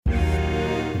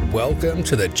Welcome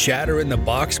to the Chatter in the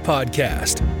Box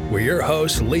podcast, where your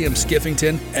hosts Liam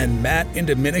Skiffington and Matt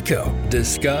Indominico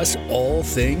discuss all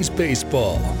things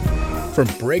baseball. From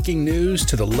breaking news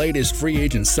to the latest free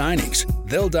agent signings,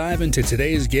 they'll dive into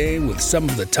today's game with some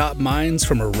of the top minds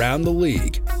from around the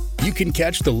league. You can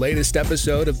catch the latest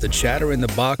episode of the Chatter in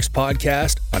the Box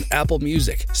podcast on Apple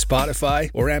Music, Spotify,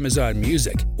 or Amazon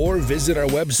Music, or visit our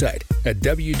website at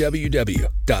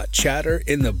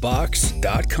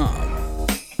www.chatterinthebox.com.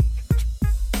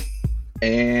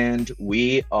 And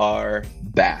we are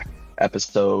back.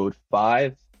 Episode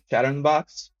 5, Chatter in the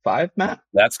Box. 5, Matt?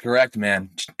 That's correct,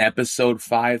 man. Episode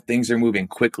 5. Things are moving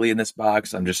quickly in this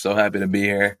box. I'm just so happy to be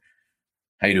here.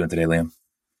 How you doing today, Liam?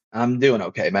 I'm doing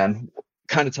okay, man.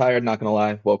 Kind of tired, not going to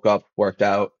lie. Woke up, worked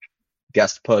out,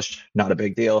 guest push, not a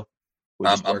big deal.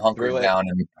 I'm hunkering down.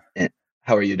 And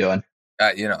how are you doing?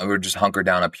 We're just hunkered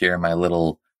down up here in my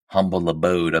little humble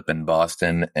abode up in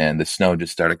Boston, and the snow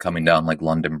just started coming down like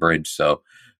London Bridge. So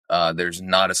there's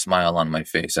not a smile on my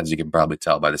face, as you can probably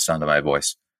tell by the sound of my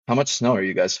voice. How much snow are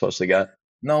you guys supposed to get?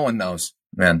 No one knows,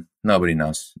 man. Nobody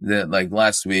knows. Like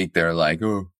last week, they're like,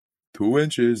 2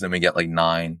 inches, and we get like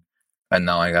 9. And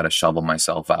now I got to shovel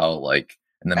myself out like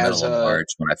in the middle of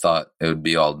March when I thought it would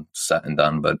be all set and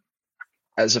done. But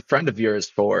as a friend of yours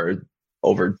for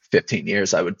over 15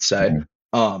 years, I would say,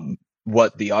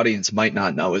 what the audience might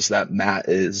not know is that Matt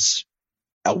is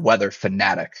a weather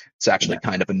fanatic. It's actually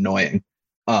kind of annoying.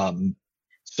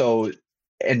 So,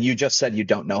 and you just said you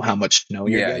don't know how much snow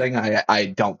you're getting. I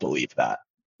don't believe that.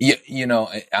 Yeah,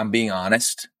 I'm being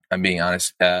honest. And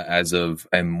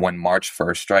when March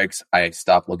 1st strikes, I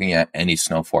stopped looking at any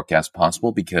snow forecast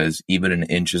possible because even an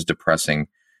inch is depressing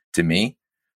to me.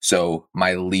 So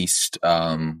my least,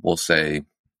 my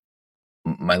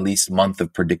least month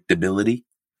of predictability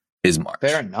is March.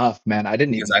 Fair enough, man. I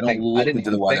didn't look into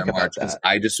the weather in March because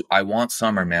I want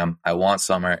summer, man. I want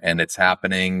summer, and it's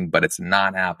happening, but it's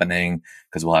not happening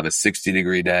because we'll have a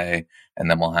 60-degree day, and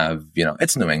then we'll have,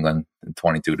 it's New England,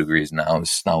 22 degrees now,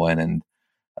 it's snowing, and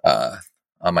I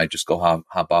might just go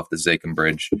hop off the Zakin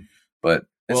Bridge, but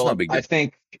it's not big deal.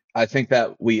 I think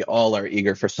that we all are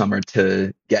eager for summer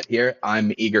to get here.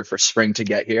 I'm eager for spring to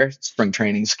get here. Spring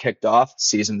training's kicked off.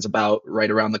 Season's about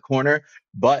right around the corner,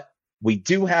 but we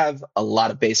do have a lot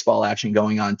of baseball action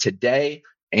going on today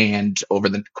and over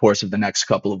the course of the next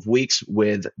couple of weeks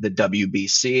with the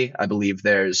WBC. I believe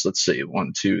there's, 6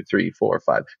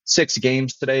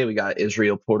 games today. We got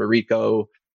Israel, Puerto Rico,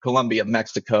 Colombia,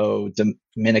 Mexico,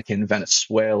 Dominican,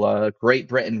 Venezuela, Great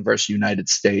Britain versus United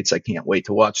States. I can't wait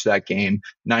to watch that game.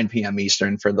 9 p.m.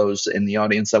 Eastern for those in the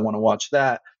audience that want to watch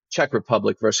that. Czech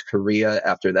Republic versus Korea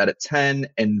after that at 10.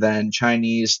 And then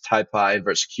Chinese, Taipei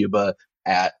versus Cuba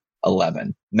at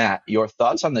 11. Matt, your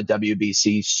thoughts on the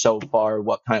WBC so far?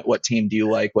 What team do you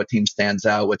like? What team stands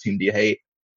out? What team do you hate?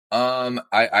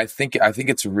 I think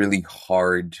it's really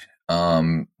hard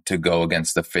to go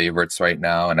against the favorites right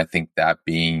now, and I think that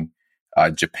being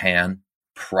Japan,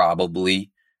 probably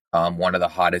one of the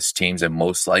hottest teams and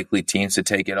most likely teams to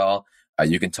take it all.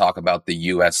 You can talk about the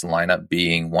U.S. lineup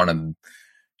being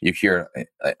you hear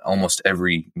almost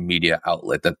every media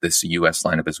outlet that this U.S.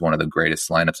 lineup is one of the greatest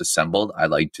lineups assembled. I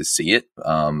like to see it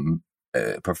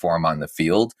perform on the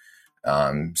field.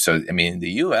 So, the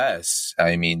U.S.,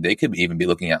 they could even be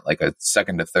looking at like a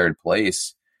second to third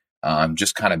place.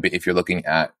 Just kind of if you're looking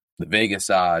at the Vegas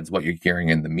odds, what you're hearing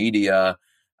in the media,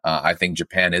 I think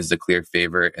Japan is the clear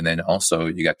favorite. And then also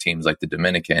you got teams like the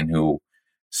Dominican who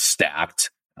stacked,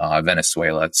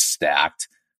 Venezuela stacked.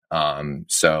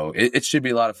 So it should be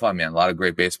a lot of fun, man. A lot of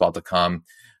great baseball to come.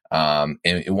 And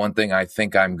one thing I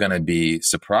think I'm going to be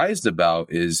surprised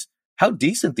about is how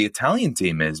decent the Italian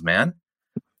team is, man.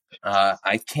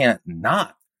 I can't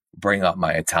not bring up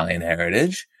my Italian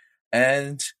heritage.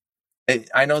 And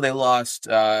I know they lost,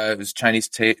 it was Chinese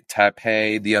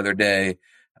Taipei the other day.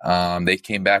 They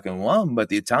came back and won, but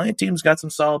the Italian team's got some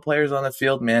solid players on the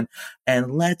field, man.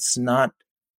 And let's not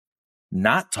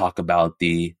talk about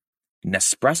the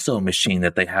Nespresso machine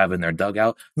that they have in their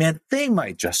dugout. Man, they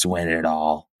might just win it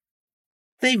all.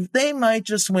 They might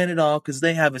just win it all because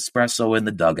they have espresso in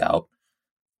the dugout.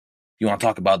 You want to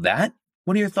talk about that?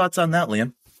 What are your thoughts on that,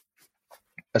 Liam?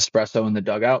 Espresso in the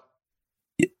dugout?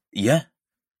 Yeah.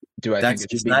 Do I think it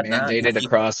should be mandated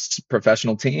across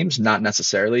professional teams? Not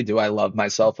necessarily. Do I love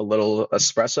myself a little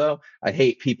espresso? I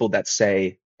hate people that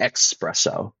say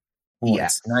espresso. Well,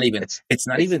 it's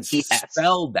not even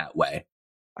spelled that way.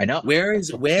 I know. Where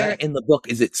in the book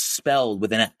is it spelled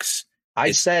with an X?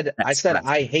 I said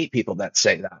I hate people that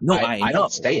say that. No, I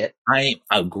don't say it. I'm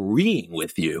agreeing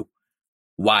with you.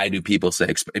 Why do people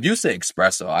say if you say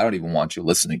espresso? I don't even want you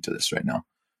listening to this right now.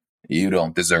 you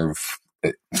don't deserve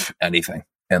anything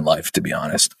in life, to be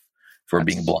honest, for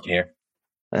being blunt here.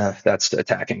 That's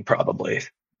attacking probably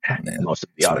most of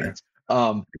the Sorry. audience.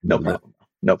 No problem.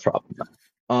 No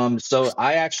problem. So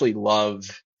I actually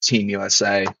love Team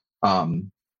USA.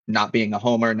 Not being a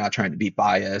homer, not trying to be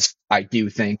biased. I do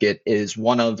think it is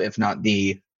one of, if not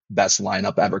the best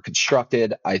lineup ever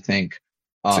constructed. I think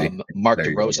Mark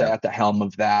DeRosa at the helm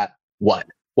of that. What?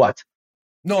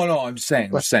 No, I'm just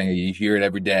saying. You hear it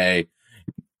every day.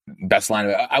 Best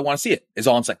lineup. I want to see it. Is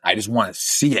all I'm saying. I just want to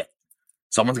see it.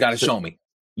 Someone's got to show me.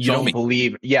 You don't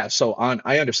believe? Yeah. So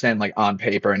I understand, like, on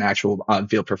paper and actual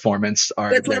on-field performance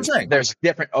are. That's what I'm saying. There's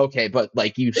different. Okay, but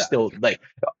like still like.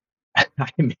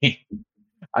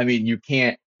 I mean, you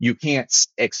can't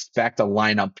expect a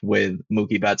lineup with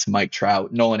Mookie Betts, Mike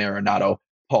Trout, Nolan Arenado,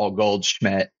 Paul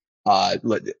Goldschmidt,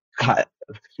 Kyle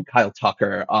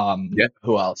Tucker.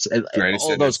 Who else?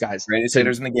 All those guys. Greatest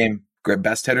hitters in the game.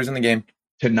 Best hitters in the game.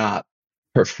 To not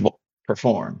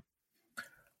perform.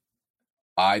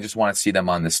 I just want to see them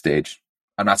on this stage.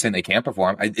 I'm not saying they can't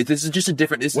perform. This is just a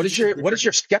different. What is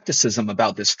your skepticism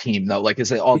about this team, though? Like,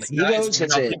 is it all the egos?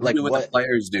 Is it like what? The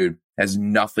players, dude? Has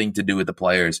nothing to do with the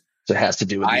players. So it has to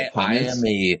do with the opponents.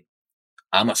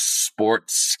 I'm a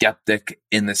sports skeptic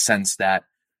in the sense that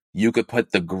you could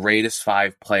put the greatest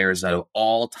 5 players of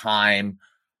all time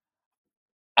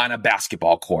on a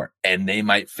basketball court, and they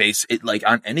might face it like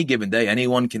on any given day.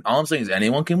 Anyone can. All I'm saying is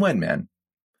anyone can win, man.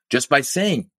 Just by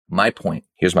saying my point.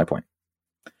 Here's my point.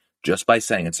 Just by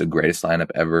saying it's the greatest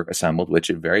lineup ever assembled, which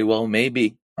it very well may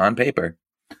be on paper,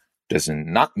 does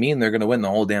not mean they're going to win the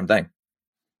whole damn thing.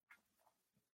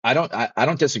 I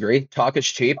don't disagree. Talk is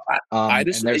cheap.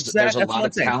 There's a lot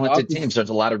of talented teams. There's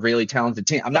a lot of really talented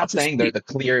teams. I'm not saying they're the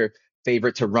clear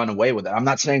favorite to run away with it. I'm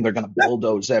not saying they're going to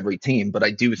bulldoze every team, but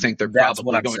I do think they're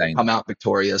probably going to come out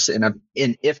victorious. And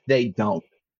if they don't,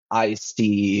 I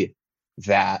see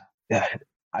that.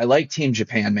 I like Team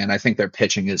Japan, man. I think their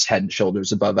pitching is head and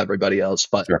shoulders above everybody else,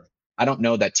 but I don't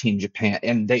know that Team Japan,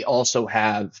 and they also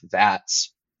have that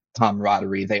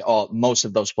camaraderie. Most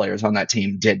of those players on that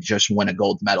team did just win a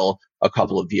gold medal a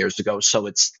couple of years ago. So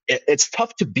it's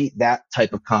tough to beat that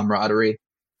type of camaraderie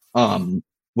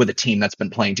with a team that's been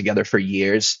playing together for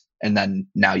years. And then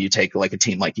now you take like a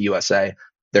team like the USA,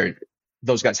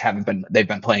 those guys they've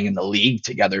been playing in the league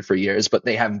together for years, but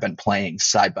they haven't been playing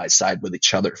side by side with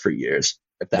each other for years,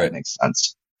 if that makes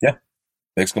sense. Yeah,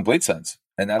 makes complete sense.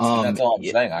 And that's all I'm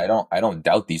saying. I don't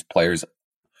doubt these players.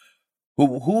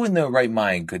 Who in their right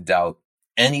mind could doubt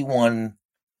anyone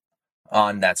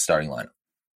on that starting lineup?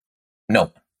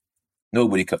 No,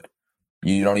 nobody could.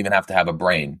 You don't even have to have a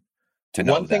brain to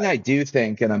know. One thing I do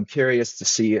think, and I'm curious to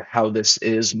see how this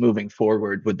is moving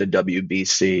forward with the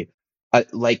WBC,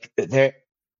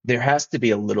 there has to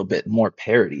be a little bit more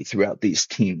parity throughout these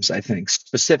teams. I think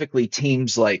specifically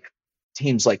teams like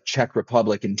Czech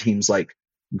Republic and teams like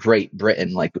Great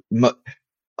Britain. Like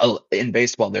in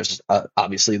baseball, there's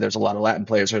obviously there's a lot of Latin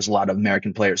players, there's a lot of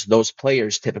American players. Those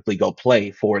players typically go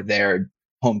play for their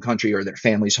home country or their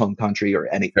family's home country or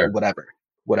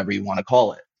whatever you want to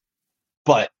call it.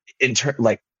 But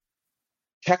like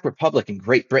Czech Republic and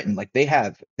Great Britain, like they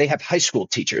have high school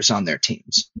teachers on their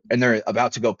teams, and they're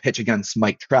about to go pitch against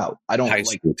Mike Trout.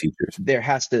 School teachers. There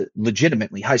has to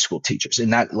legitimately high school teachers,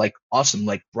 and that awesome,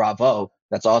 bravo.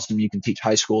 That's awesome. You can teach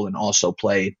high school and also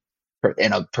play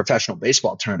in a professional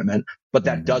baseball tournament, but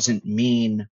that doesn't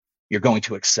mean you're going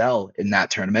to excel in that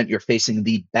tournament. You're facing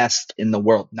the best in the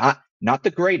world, not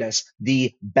the greatest,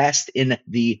 the best in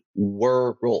the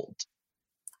world.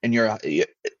 And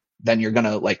then you're going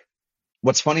to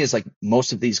what's funny is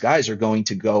most of these guys are going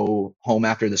to go home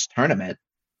after this tournament,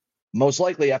 most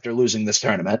likely after losing this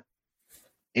tournament,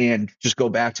 and just go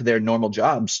back to their normal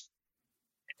jobs.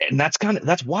 And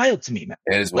that's wild to me, man.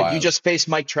 It is wild. You just faced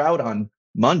Mike Trout on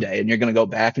Monday, and you're going to go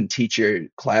back and teach your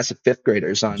class of 5th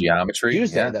graders on geometry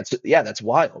Tuesday. That's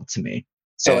wild to me.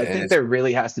 So I think there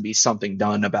really has to be something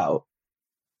done about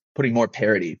putting more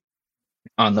parity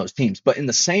on those teams. But in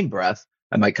the same breath,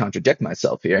 I might contradict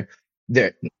myself here.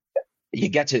 You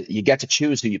get to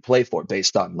choose who you play for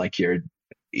based on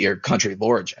your country of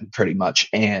origin, pretty much.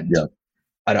 And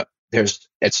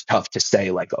it's tough to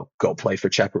say go play for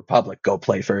Czech Republic, go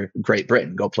play for Great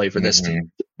Britain, go play for this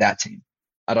team, that team.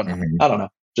 I don't know. I don't know.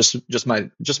 Just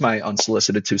my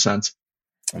unsolicited 2 cents.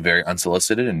 Very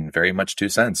unsolicited and very much 2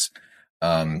 cents.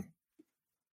 I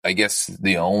guess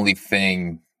the only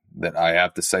thing that I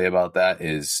have to say about that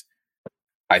is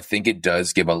I think it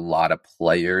does give a lot of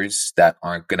players that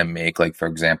aren't going to make, for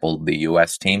example, the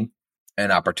U.S. team,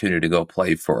 an opportunity to go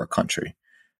play for a country.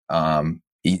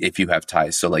 if you have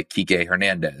ties. So like Kike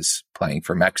Hernandez playing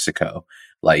for Mexico,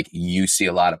 like you see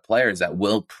a lot of players that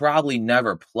will probably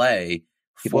never play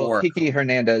for. Well, Kike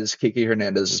Hernandez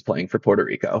is playing for Puerto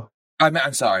Rico.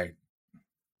 I'm sorry,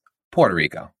 Puerto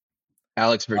Rico.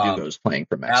 Alex Verdugo is playing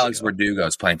for Mexico. Alex Verdugo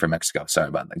is playing for Mexico. Sorry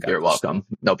about that, guys. You're welcome.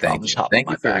 No problem. Just hop on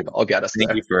my back. I'll get us there.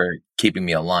 Thank you for keeping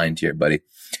me aligned here, buddy.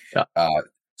 Yeah.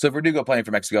 So Verdugo playing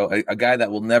for Mexico, a guy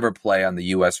that will never play on the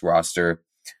U.S. roster.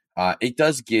 It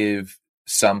does give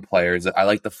some players, I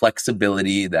like the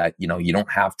flexibility that, you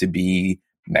don't have to be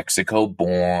Mexico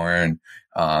born.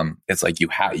 It's like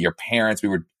your parents,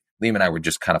 Liam and I were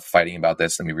just kind of fighting about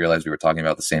this, and we realized we were talking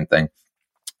about the same thing.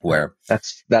 Where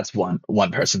that's one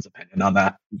person's opinion on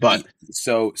that. But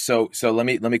so let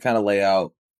me kind of lay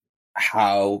out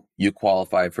how you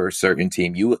qualify for a certain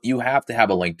team. You have to have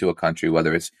a link to a country,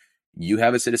 whether it's you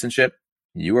have a citizenship,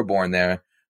 you were born there,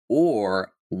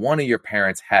 or one of your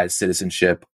parents has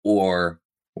citizenship or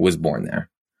was born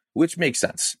there, which makes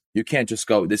sense. You can't just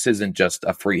go, this isn't just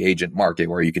a free agent market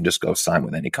where you can just go sign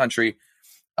with any country.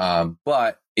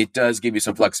 But it does give you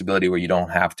some flexibility where you don't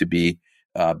have to be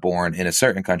born in a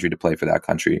certain country to play for that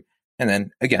country. And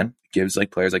then again, gives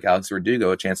like players like Alex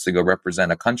Verdugo a chance to go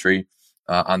represent a country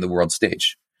on the world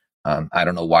stage. I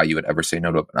don't know why you would ever say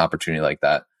no to an opportunity like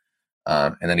that.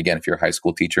 And then again, if you're a high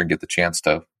school teacher and get the chance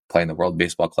to play in the World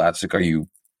Baseball Classic, are you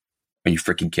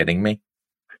freaking kidding me?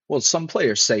 Well, some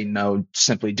players say no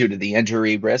simply due to the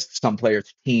injury risk. Some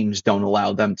players' teams don't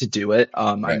allow them to do it.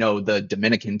 Right. I know the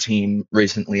Dominican team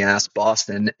recently asked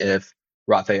Boston if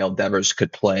Rafael Devers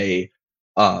could play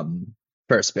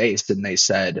first base, and they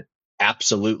said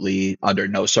absolutely, under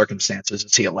no circumstances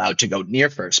is he allowed to go near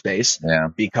first base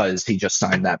because he just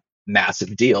signed that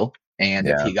massive deal. And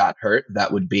if he got hurt,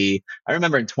 that would be, I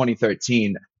remember in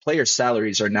 2013, players'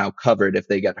 salaries are now covered if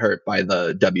they get hurt by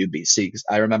the WBC.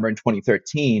 I remember in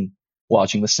 2013,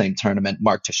 watching the same tournament,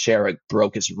 Mark Teixeira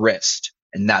broke his wrist,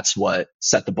 and that's what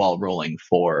set the ball rolling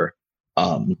for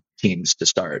teams to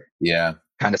start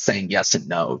kind of saying yes and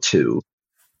no to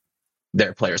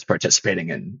their players participating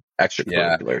in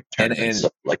extracurricular tournaments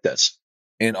like this.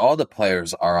 And all the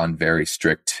players are on very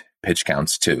strict pitch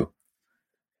counts too.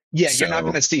 Yeah, so, you're not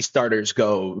going to see starters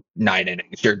go 9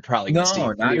 innings. You're probably going to see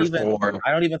 3 or 4.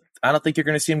 I don't think you're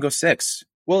going to see them go 6.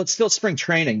 Well, it's still spring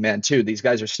training, man, too. These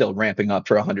guys are still ramping up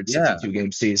for a 162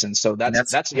 game season. So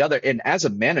that's the other. And as a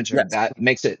manager, that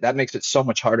makes it so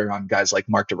much harder on guys like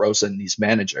Mark DeRosa and these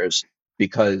managers,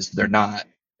 because they're not.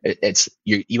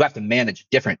 You have to manage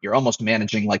different. You're almost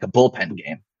managing like a bullpen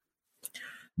game.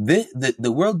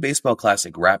 The World Baseball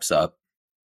Classic wraps up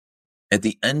at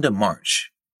the end of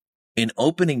March. In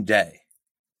opening day,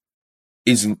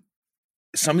 is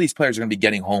some of these players are going to be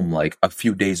getting home like a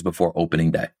few days before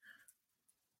opening day.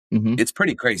 Mm-hmm. It's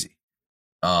pretty crazy.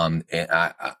 And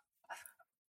I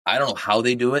don't know how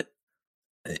they do it.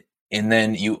 And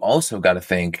then you also got to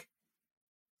think,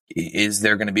 is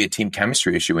there going to be a team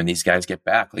chemistry issue when these guys get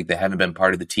back? Like, they haven't been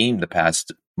part of the team the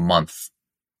past month,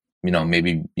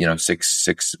 maybe,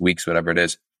 6 weeks, whatever it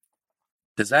is.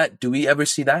 Do we ever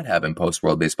see that happen post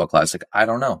World Baseball Classic? I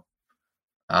don't know.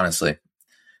 Honestly,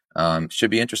 should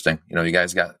be interesting. You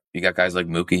got guys like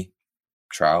Mookie,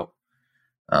 Trout,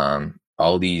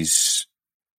 all these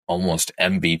almost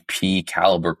MVP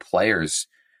caliber players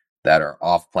that are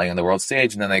off playing on the world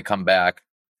stage, and then they come back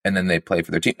and then they play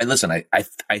for their team. And listen,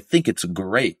 I think it's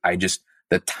great.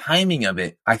 The timing of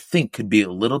it, I think, could be a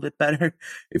little bit better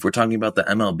if we're talking about the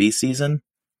MLB season.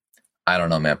 I don't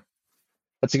know, man.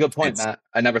 That's a good point, Matt.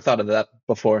 I never thought of that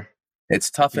before. It's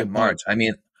tough in March. I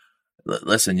mean,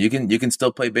 listen, you can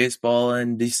still play baseball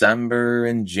in December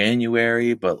and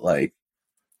January, but like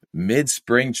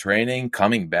mid-spring training,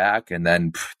 coming back and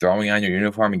then throwing on your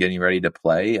uniform and getting ready to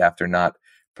play after not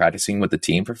practicing with the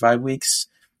team for 5 weeks.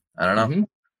 I don't know. Mm-hmm.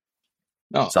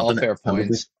 No, all fair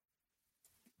points.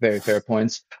 Very fair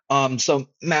points. So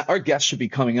Matt, our guest should be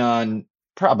coming on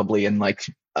probably in like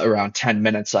around 10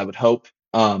 minutes, I would hope.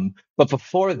 But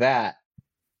before that,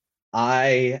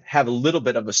 I have a little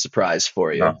bit of a surprise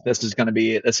for you. Oh. This is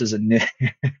a new,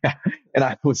 and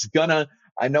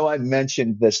I know I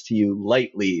mentioned this to you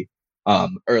lightly,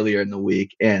 earlier in the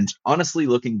week. And honestly,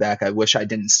 looking back, I wish I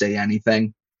didn't say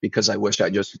anything, because I wish I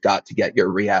just got to get your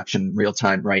reaction real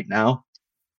time right now.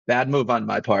 Bad move on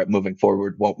my part. Moving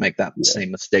forward, won't make that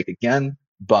same mistake again.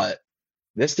 But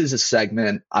this is a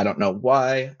segment. I don't know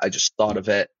why. I just thought of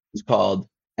it. It's called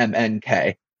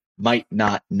MNK. Might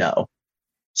not know.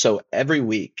 So every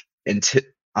week,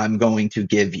 I'm going to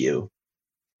give you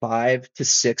 5 to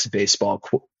 6 baseball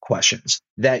questions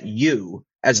that you,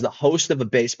 as the host of a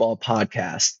baseball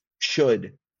podcast,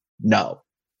 should know.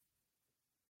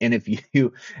 And if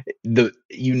you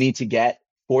need to get,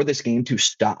 for this game to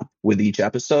stop with each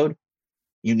episode,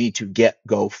 you need to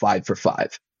go 5 for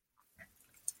 5.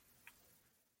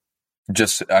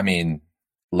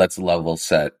 Let's level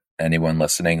set anyone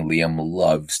listening. Liam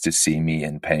loves to see me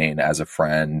in pain as a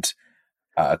friend.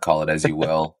 Call it as you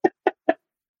will.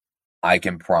 I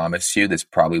can promise you this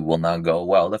probably will not go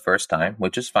well the first time,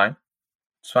 which is fine.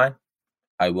 It's fine.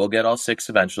 I will get all 6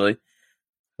 eventually,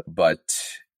 but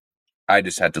I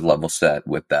just had to level set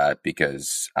with that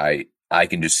because I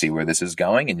can just see where this is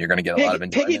going, and you're going to get a lot of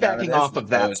enjoyment out of this. Piggybacking off of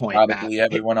that point, probably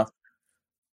Matt, everyone else.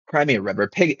 Cry me a river.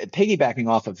 Piggybacking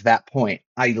off of that point,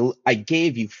 I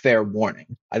gave you fair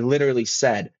warning. I literally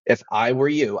said, if I were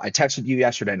you, I texted you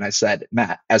yesterday and I said,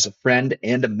 Matt, as a friend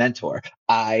and a mentor,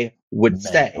 I would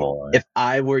say, if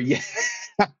I were you,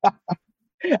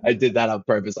 I did that on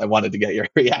purpose. I wanted to get your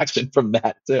reaction from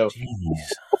Matt too.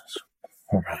 Jesus.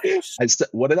 I said,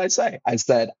 what did I say? I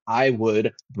said I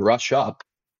would brush up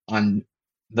on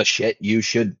the shit you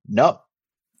should know.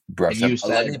 Brush and up.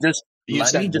 You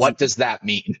said, what does that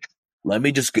mean? Let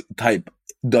me just type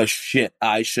the shit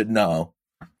I should know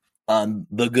on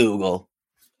the Google.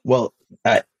 Well,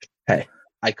 hey,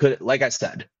 I could, like I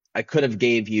said, I could have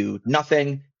gave you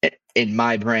nothing. In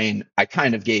my brain, I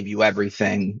kind of gave you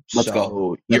everything. Let's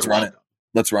go. Let's run it.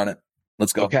 Let's run it.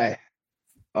 Let's go. Okay.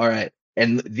 All right.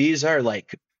 And these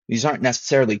aren't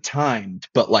necessarily timed,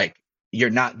 but like you're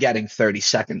not getting 30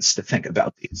 seconds to think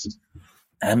about these.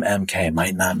 MMK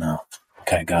might not know.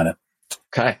 Okay, got it.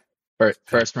 Okay.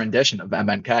 First rendition of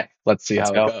MMK. Let's see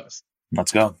how it goes.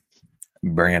 Let's go.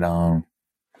 Bring it on.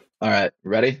 All right.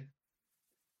 Ready?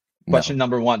 No. Question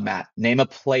number 1, Matt. Name a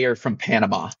player from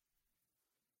Panama.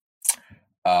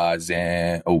 Well,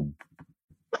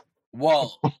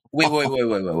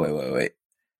 wait.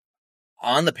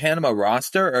 On the Panama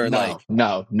roster or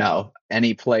No.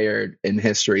 Any player in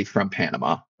history from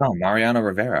Panama. Oh, Mariano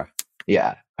Rivera.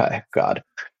 Yeah. Okay. God.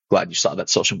 Glad you saw that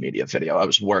social media video. I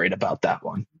was worried about that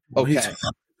one. Okay.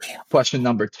 Question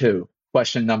number 2.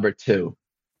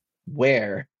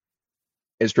 Where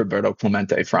is Roberto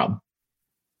Clemente from?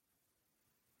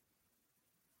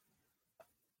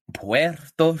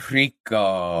 Puerto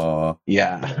Rico.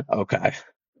 Yeah. Okay.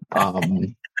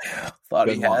 Thought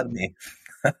he had me.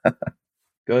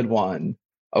 Good one.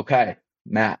 Okay,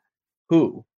 Matt.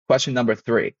 Question number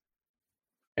 3.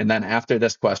 And then after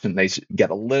this question, they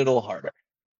get a little harder.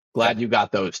 Glad you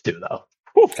got those 2, though.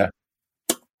 Whew. Okay.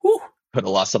 Whew. Could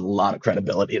have lost a lot of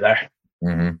credibility there.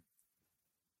 Mm-hmm.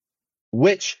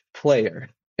 Which player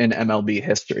in MLB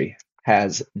history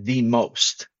has the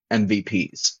most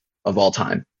MVPs of all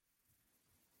time?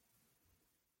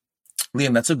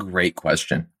 Liam, that's a great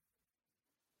question.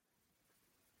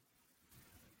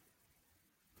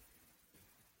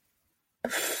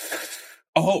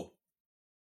 Oh,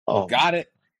 got it.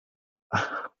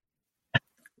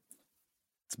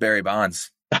 It's Barry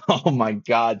Bonds. Oh my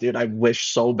God, dude. I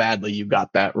wish so badly you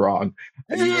got that wrong.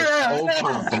 And you were so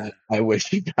confident. I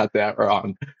wish you got that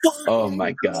wrong. Oh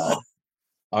my God.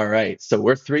 All right. So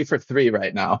we're 3 for 3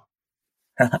 right now.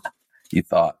 You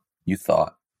thought.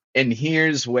 And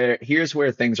here's where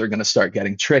things are going to start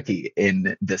getting tricky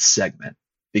in this segment,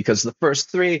 because the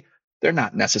first 3, they're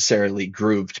not necessarily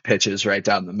grooved pitches right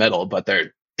down the middle, but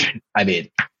they're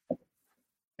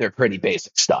pretty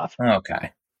basic stuff.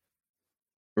 Okay.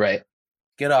 Right.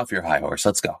 Get off your high horse.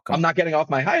 Let's go. I'm not getting off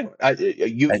my high horse.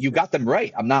 You got them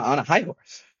right. I'm not on a high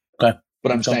horse. Okay.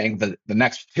 But I'm saying the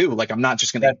next 2, like, I'm not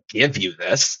just going to give you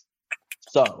this.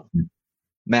 So,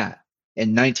 Matt,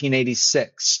 in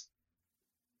 1986,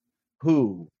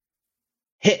 who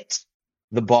hit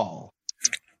the ball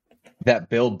that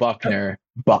Bill Buckner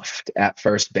buffed at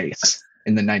first base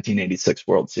in the 1986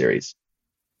 World Series?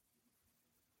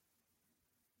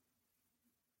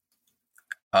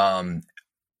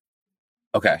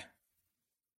 Okay.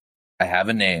 I have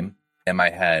a name in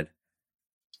my head.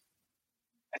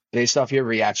 Based off your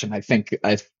reaction, I think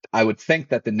I would think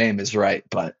that the name is right,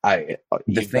 but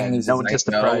you've been known to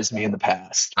surprise me in the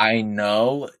past. I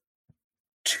know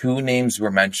 2 names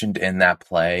were mentioned in that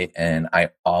play, and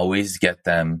I always get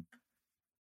them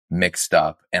mixed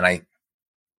up. And all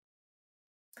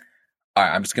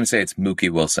right, I'm just going to say it's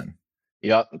Mookie Wilson.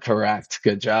 Yep, correct.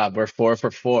 Good job. We're 4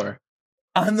 for 4.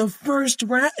 On the first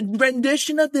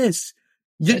rendition of this,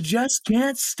 you just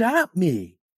can't stop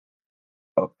me.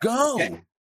 Oh, go. Okay.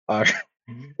 All right.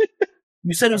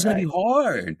 You said it was going to be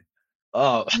hard.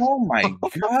 Oh my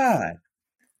God.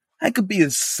 I could be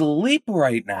asleep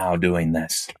right now doing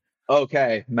this.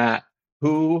 Okay, Matt.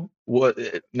 Who was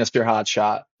Mr.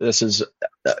 Hotshot? This is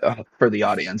for the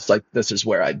audience. Like, this is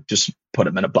where I just put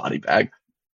him in a body bag.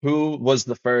 Who was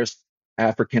the first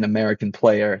African American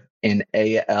player in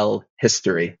AL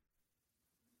history?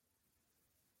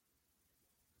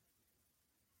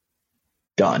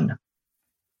 Done.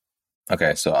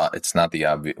 Okay, so it's not the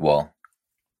obvious. Well,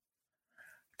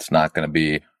 it's not going to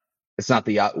be. It's not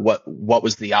the what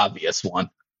was the obvious one?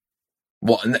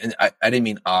 Well, and I didn't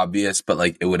mean obvious, but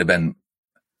like it would have been.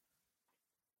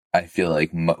 I feel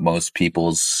like most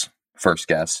people's first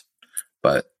guess,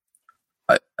 but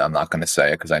I'm not going to say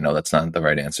it because I know that's not the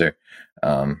right answer.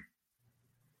 It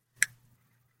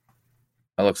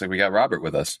looks like we got Robert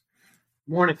with us.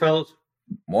 Morning, fellas.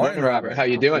 Morning, Robert. How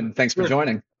you doing? Thanks for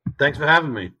joining. Thanks for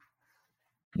having me.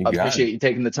 I appreciate you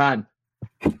taking the time.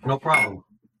 No problem.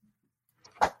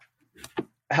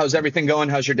 How's everything going?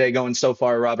 How's your day going so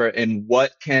far, Robert? And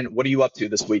what are you up to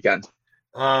this weekend?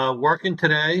 Working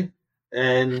today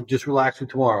and just relaxing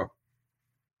tomorrow.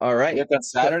 All right. You got that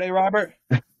Saturday, Robert?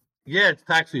 Yeah, it's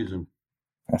tax season.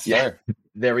 Yes, Yeah. sir.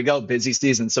 There we go. Busy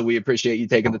season. So we appreciate you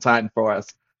taking the time for us.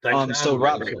 Thanks So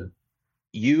Robert,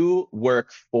 you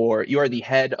are the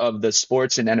head of the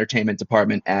sports and entertainment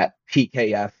department at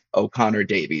PKF O'Connor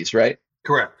Davies, right?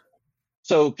 Correct.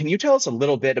 So can you tell us a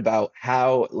little bit about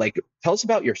tell us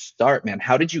about your start, man.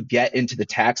 How did you get into the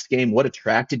tax game? What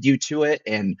attracted you to it?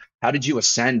 And how did you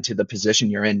ascend to the position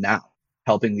you're in now,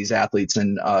 helping these athletes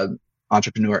and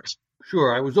entrepreneurs?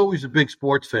 Sure. I was always a big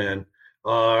sports fan.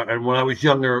 And when I was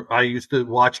younger, I used to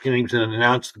watch games and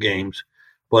announce the games,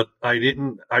 but I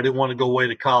didn't want to go away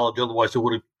to college. Otherwise I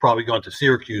would have probably gone to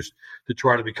Syracuse to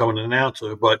try to become an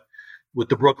announcer. But with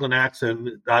the Brooklyn accent,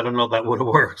 I don't know if that would have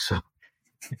worked. So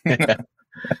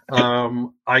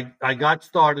I got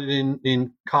started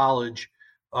in college.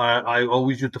 I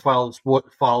always used to follow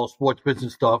sports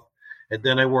business stuff. And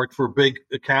then I worked for a big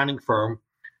accounting firm.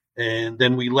 And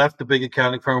then we left the big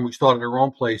accounting firm. We started our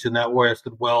own place, and that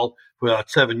lasted well for about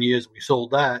 7 years. We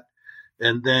sold that.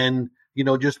 And then,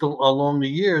 just along the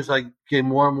years, I became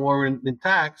more and more in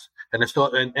tax and I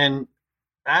started and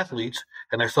athletes.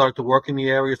 And I started to work in the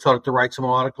area, started to write some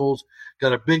articles,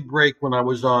 got a big break when I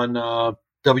was on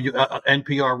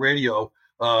NPR radio.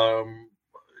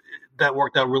 That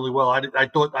worked out really well. I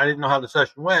thought I didn't know how the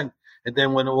session went. And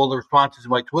then when all the responses to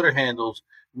my Twitter handles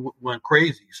went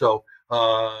crazy. So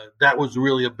that was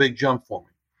really a big jump for me.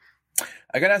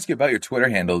 I got to ask you about your Twitter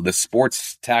handle, the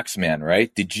Sports Taxman,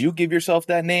 right? Did you give yourself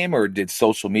that name or did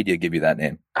social media give you that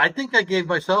name? I think I gave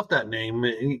myself that name,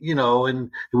 and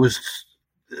it was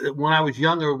when I was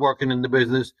younger working in the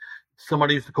business,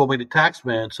 somebody used to call me the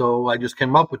Taxman. So I just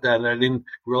came up with that and I didn't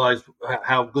realize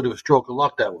how good of a stroke of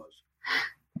luck that was.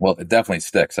 Well, it definitely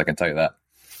sticks. I can tell you that.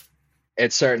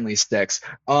 It certainly sticks.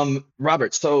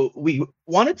 Robert, so we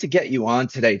wanted to get you on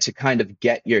today to kind of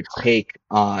get your take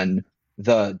on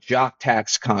the Jock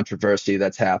Tax controversy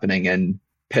that's happening in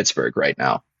Pittsburgh right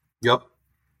now. Yep.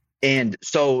 And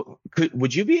so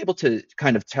would you be able to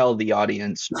kind of tell the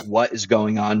audience what is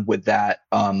going on with that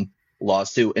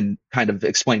lawsuit and kind of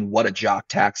explain what a Jock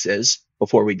Tax is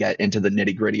before we get into the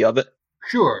nitty-gritty of it?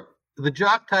 Sure. The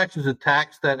Jock Tax is a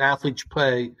tax that athletes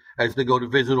pay as they go to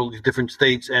visit all these different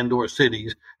states and or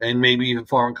cities and maybe even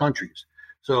foreign countries.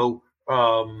 So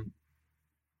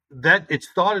that it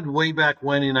started way back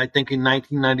when in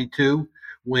 1992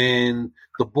 when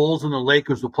the Bulls and the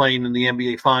Lakers were playing in the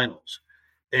NBA Finals.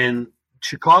 And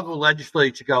Chicago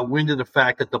legislature got wind of the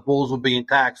fact that the Bulls were being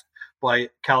taxed by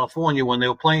California when they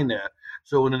were playing there.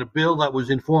 So in a bill that was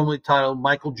informally titled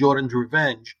Michael Jordan's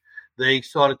Revenge, they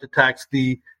started to tax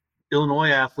the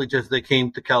Illinois athletes as they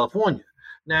came to California.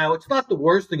 Now, it's not the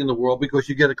worst thing in the world because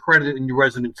you get a credit in your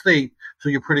resident state, so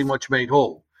you're pretty much made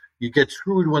whole. You get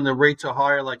screwed when the rates are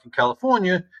higher, like in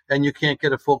California, and you can't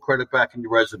get a full credit back in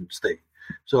your resident state.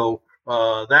 So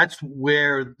that's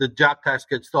where the Jock Tax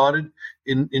gets started.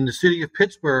 In the city of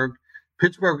Pittsburgh,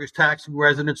 Pittsburgh is taxing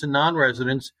residents and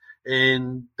non-residents,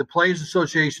 and the Players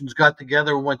Associations got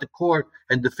together and went to court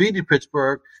and defeated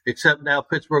Pittsburgh, except now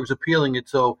Pittsburgh's appealing it,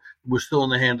 so we're still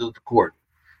in the hands of the court.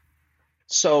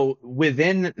 So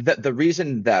within the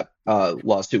reason that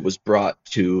lawsuit was brought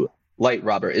to light,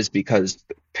 Robert, is because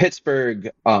Pittsburgh,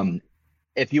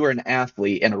 if you were an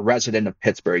athlete and a resident of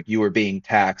Pittsburgh, you were being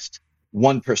taxed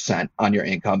 1% on your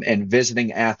income, and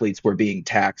visiting athletes were being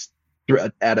taxed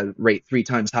at a rate 3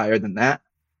 times higher than that.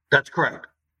 That's correct.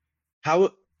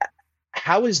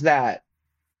 How is that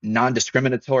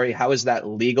non-discriminatory? How is that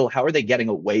legal? How are they getting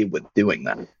away with doing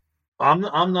that? I'm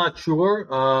not sure.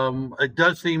 It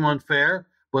does seem unfair,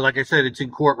 but like I said, it's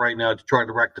in court right now to try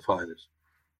to rectify this.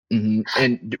 Mm-hmm.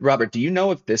 And Robert, do you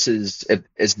know if is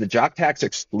the Jock Tax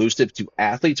exclusive to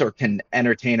athletes, or can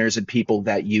entertainers and people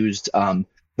that used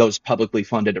those publicly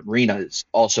funded arenas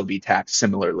also be taxed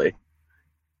similarly?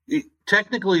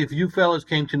 technically, if you fellas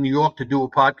came to New York to do a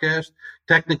podcast,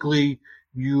 technically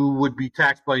you would be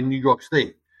taxed by New York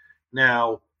State.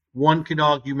 Now, one can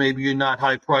argue maybe you're not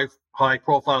high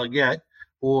profile yet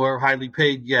or highly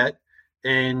paid yet,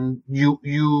 and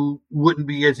you wouldn't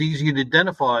be as easy to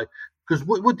identify, because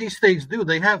what these states do,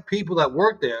 they have people that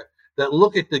work there that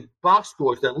look at the box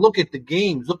scores, that look at the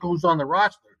games, look who's on the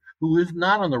roster, who is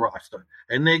not on the roster,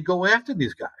 and they go after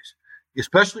these guys.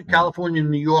 Especially California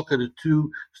and New York are the two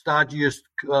stodgiest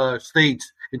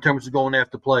states in terms of going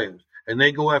after players, and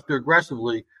they go after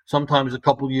aggressively, sometimes a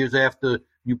couple of years after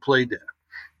you played there.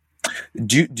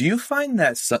 Do you find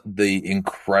that the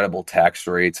incredible tax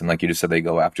rates, and like you just said, they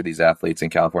go after these athletes in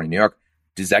California, New York,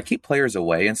 does that keep players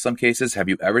away in some cases? Have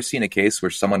you ever seen a case where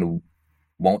someone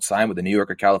won't sign with the New York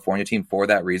or California team for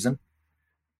that reason?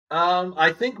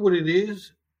 I think what it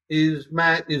is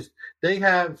Matt, is they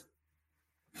have,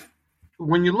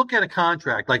 when you look at a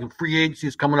contract, like a free agency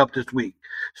is coming up this week,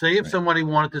 say if somebody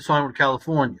wanted to sign with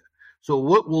California. So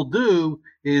what we'll do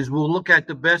is we'll look at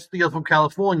the best deal from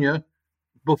California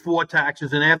before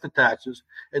taxes and after taxes,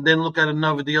 and then look at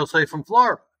another deal, say, from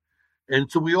Florida.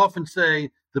 And so we often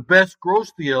say the best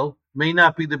gross deal may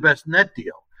not be the best net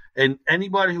deal. And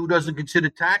anybody who doesn't consider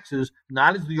taxes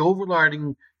not as the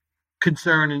overriding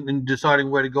concern in deciding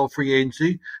where to go free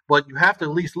agency, but you have to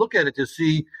at least look at it to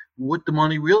see what the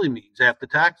money really means after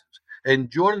taxes. And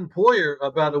Jordan Poyer,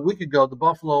 about a week ago, the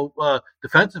Buffalo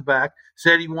defensive back,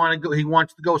 said he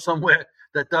wants to go somewhere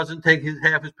that doesn't take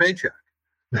half his paycheck.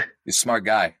 He's a smart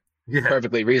guy. Yeah.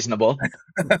 Perfectly reasonable.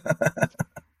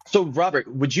 So,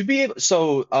 Robert, would you be able?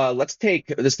 So, let's take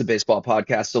this is the baseball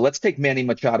podcast. So, let's take Manny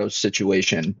Machado's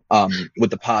situation with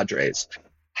the Padres.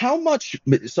 How much?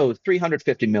 So,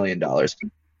 $350 million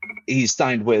he's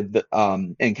signed with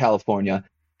in California.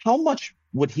 How much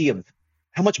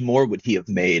more would he have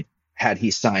made had he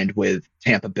signed with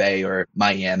Tampa Bay or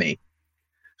Miami?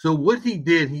 So what he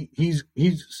did, he's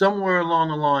somewhere along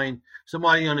the line,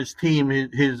 somebody on his team,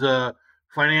 his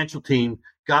financial team,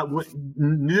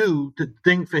 knew the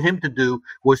thing for him to do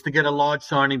was to get a large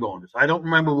signing bonus. I don't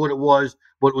remember what it was,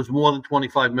 but it was more than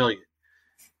 $25 million.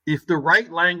 If the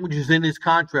right language is in his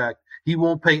contract, he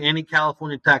won't pay any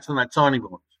California tax on that signing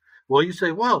bonus. Well, you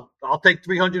say, well, I'll take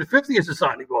 $350 as a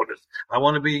signing bonus. I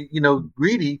want to be,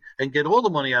 greedy and get all the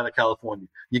money out of California.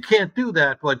 You can't do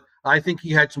that, but I think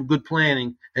he had some good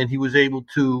planning, and he was able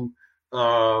to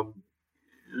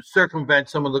circumvent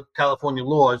some of the California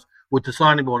laws with the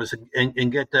signing bonus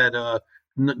and get that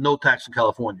no tax in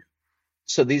California.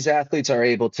 So these athletes are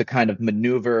able to kind of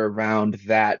maneuver around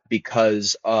that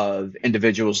because of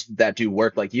individuals that do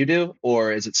work like you do,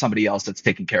 or is it somebody else that's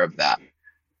taking care of that?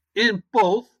 In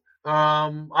both.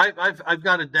 I've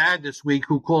got a dad this week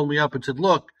who called me up and said,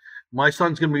 look, my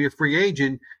son's going to be a free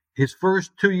agent. His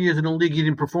first 2 years in the league, he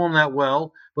didn't perform that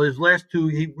well, but his last two,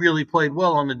 he really played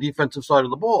well on the defensive side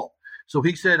of the ball. So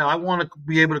he said, I want to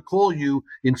be able to call you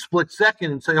in split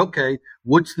second and say, okay,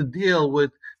 what's the deal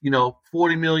with,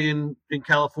 $40 million in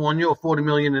California or $40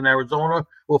 million in Arizona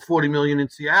or $40 million in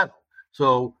Seattle?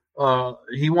 So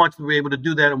he wants to be able to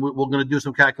do that, and we're going to do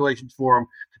some calculations for him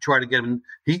to try to get him.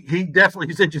 He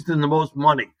definitely is interested in the most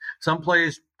money. Some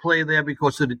players play there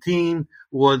because of the team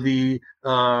or the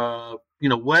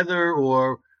weather,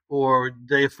 or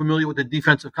they're familiar with the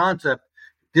defensive concept.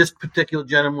 This particular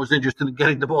gentleman was interested in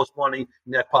getting the most money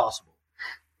net possible.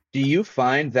 Do you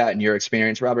find that in your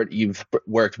experience, Robert, you've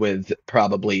worked with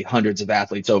probably hundreds of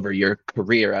athletes over your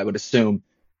career, I would assume.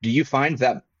 Do you find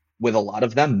that with a lot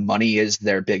of them, money is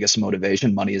their biggest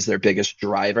motivation, money is their biggest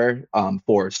driver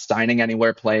for signing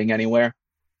anywhere, playing anywhere?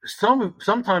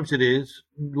 Sometimes it is,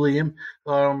 Liam.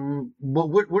 But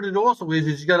what it also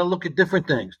is you got to look at different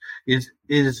things. Is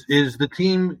the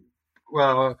team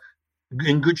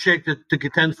in good shape to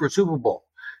contend for a Super Bowl?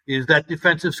 Is that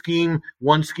defensive scheme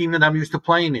one scheme that I'm used to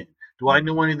playing in? Do I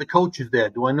know any of the coaches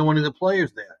there? Do I know any of the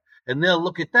players there? And they'll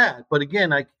look at that. But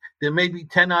again, there may be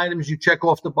 10 items you check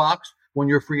off the box when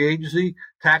you're free agency.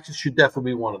 Taxes should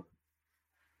definitely be one of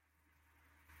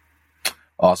them.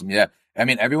 Awesome. Yeah. I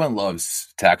mean, everyone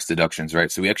loves tax deductions,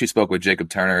 right? So we actually spoke with Jacob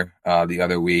Turner the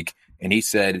other week, and he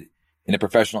said in a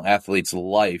professional athlete's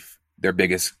life, their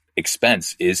biggest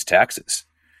expense is taxes.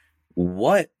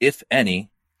 What, if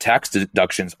any, tax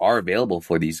deductions are available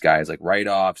for these guys, like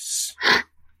write-offs?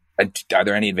 Are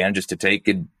there any advantages to take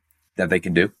that they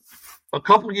can do? A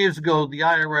couple of years ago, the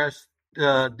IRS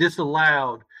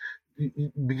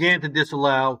began to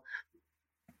disallow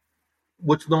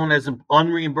what's known as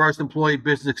unreimbursed employee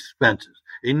business expenses.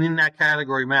 And in that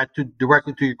category, Matt,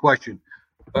 directly to your question,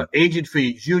 agent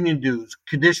fees, union dues,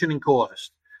 conditioning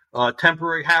costs,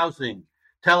 temporary housing,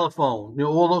 telephone,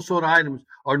 all those sort of items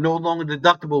are no longer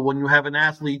deductible when you have an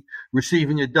athlete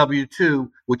receiving a W-2,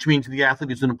 which means the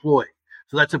athlete is an employee.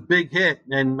 So that's a big hit.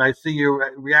 And I see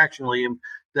your reaction, Liam,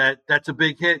 that's a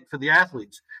big hit for the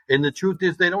athletes. And the truth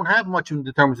is they don't have much in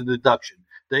terms of deduction.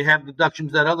 They have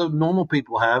deductions that other normal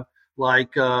people have,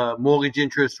 like mortgage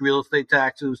interest, real estate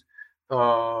taxes,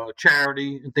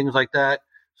 charity, and things like that.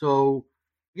 So,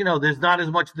 there's not as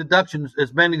much deductions,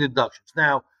 as many deductions.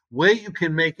 Now, where you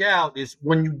can make out is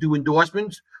when you do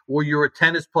endorsements or you're a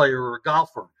tennis player or a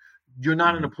golfer. You're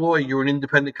not an employee, you're an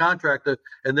independent contractor,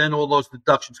 and then all those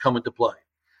deductions come into play.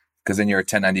 Because then you're a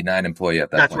 1099 employee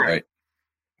at that point, right?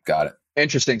 Got it.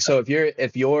 Interesting. So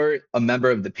if you're a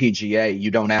member of the PGA,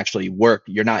 you don't actually work.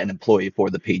 You're not an employee for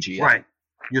the PGA. Right.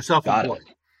 You're self-employed.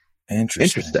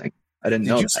 Interesting. I didn't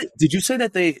know. Did you say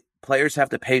that players have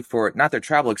to pay for not their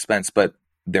travel expense, but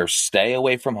their stay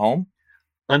away from home?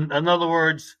 In other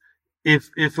words,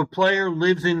 if a player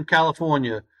lives in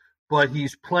California, but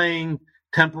he's playing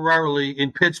temporarily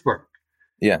in Pittsburgh,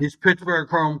 his Pittsburgh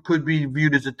home could be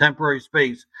viewed as a temporary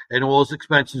space, and all his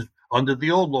expenses under the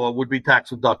old law would be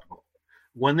tax deductible.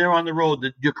 When they're on the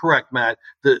road, you're correct, Matt.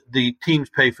 The teams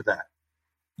pay for that.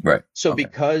 Right. So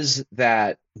because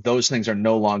that those things are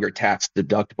no longer tax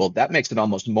deductible, that makes it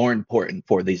almost more important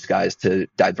for these guys to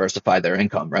diversify their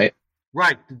income, right?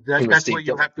 Right. That's why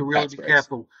you have to really be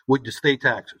careful with the state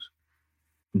taxes.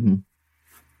 Mm-hmm.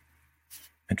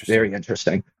 Interesting. Very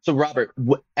interesting. So, Robert,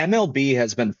 MLB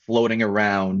has been floating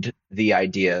around the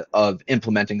idea of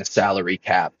implementing a salary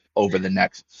cap over the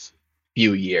next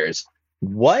few years.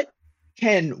 What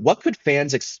could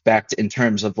fans expect in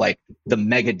terms of like the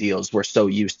mega deals we're so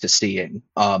used to seeing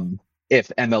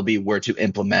if MLB were to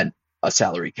implement a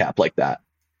salary cap like that?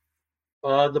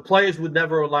 The players would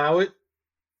never allow it.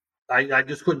 I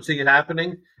just couldn't see it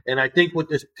happening. And I think with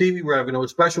this TV revenue,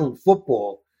 especially in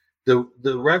football, the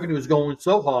revenue is going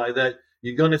so high that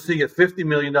you're going to see a $50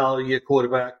 million a year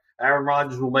quarterback. Aaron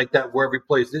Rodgers will make that wherever he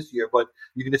plays this year, but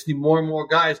you're going to see more and more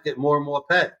guys get more and more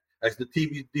pay as the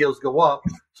TV deals go up.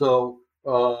 So,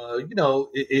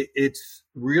 it's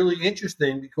really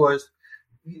interesting because,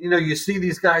 you see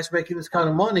these guys making this kind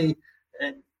of money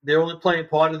and they're only playing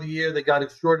part of the year. They got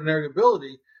extraordinary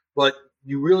ability, but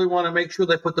you really want to make sure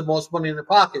they put the most money in their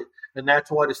pocket. And that's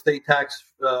why the state tax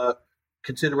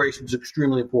consideration is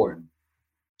extremely important.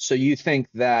 So you think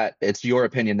that it's your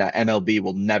opinion that MLB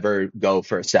will never go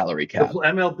for a salary cap? The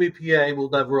MLBPA will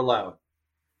never allow it.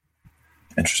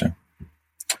 Interesting.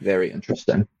 Very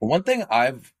interesting. One thing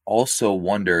I've also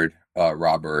wondered,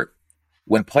 Robert,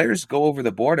 when players go over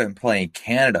the border and play in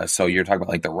Canada, so you're talking about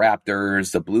like the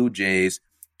Raptors, the Blue Jays,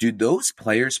 do those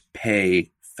players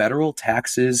pay federal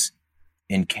taxes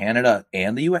in Canada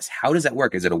and the U.S.? How does that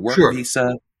work? Is it a work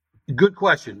visa? Good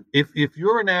question. If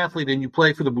you're an athlete and you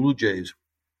play for the Blue Jays,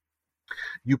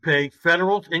 you pay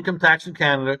federal income tax in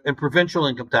Canada and provincial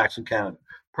income tax in Canada.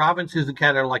 Provinces in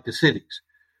Canada are like the cities.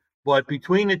 But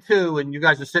between the two, and you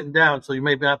guys are sitting down, so you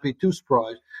may not be too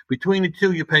surprised, between the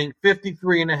two, you're paying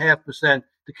 53.5%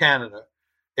 to Canada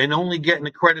and only getting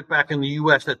the credit back in the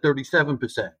U.S. at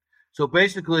 37%. So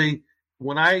basically,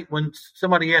 when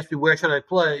somebody asks me where should I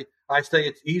play, I say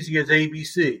it's easy as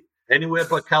ABC, anywhere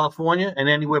but California and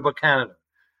anywhere but Canada.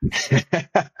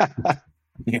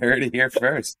 You heard it here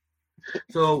first.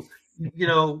 So,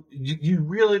 you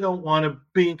really don't want to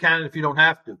be in Canada if you don't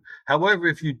have to. However,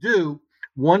 if you do,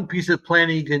 one piece of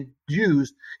planning you can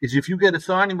use is if you get a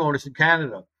signing bonus in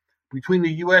Canada, between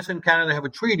the U.S. and Canada have a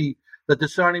treaty that the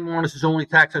signing bonus is only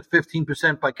taxed at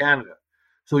 15% by Canada.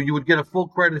 So you would get a full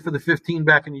credit for the 15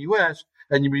 back in the U.S.,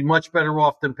 and you'd be much better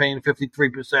off than paying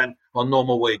 53% on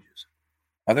normal wages.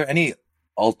 Are there any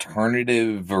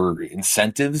alternative or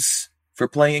incentives for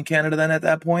playing in Canada then at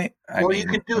that point? You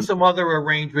can do some other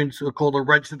arrangements called a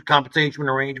registered compensation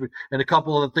arrangement and a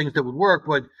couple other things that would work,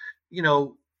 but,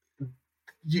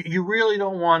 you really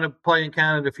don't want to play in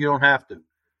Canada if you don't have to.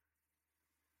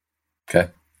 Okay.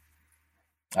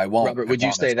 I won't. Robert, would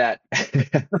you say that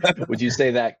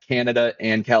Canada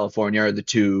and California are the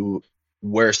two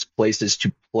worst places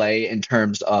to play in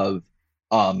terms of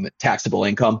taxable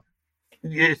income?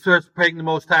 It starts paying the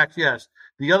most tax, yes.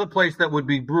 The other place that would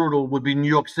be brutal would be New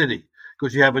York City,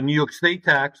 because you have a New York State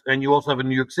tax and you also have a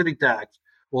New York City tax,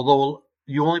 although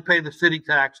you only pay the city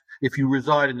tax if you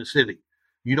reside in the city.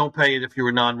 You don't pay it if you're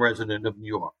a non-resident of New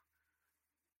York.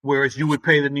 Whereas you would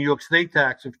pay the New York State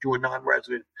tax if you're a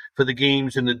non-resident for the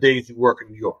games and the days you work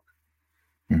in New York.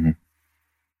 Mm-hmm.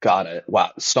 Got it. Wow.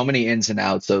 So many ins and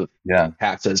outs of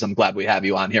taxes. I'm glad we have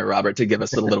you on here, Robert, to give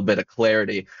us a little bit of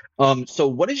clarity. So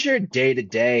what is your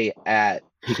day-to-day at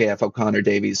PKF O'Connor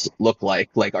Davies look like?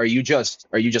 Like, are you just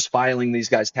filing these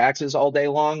guys' taxes all day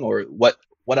long, or what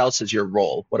else is your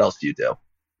role? What else do you do?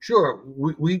 Sure.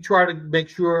 We try to make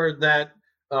sure that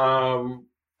I'm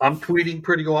tweeting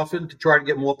pretty often to try to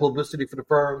get more publicity for the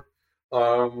firm.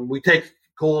 We take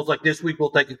calls like this week. We'll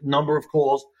take a number of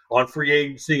calls on free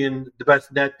agency and the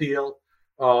best net deal.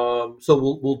 So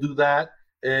we'll do that.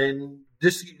 And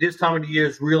this time of the year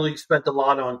is really spent a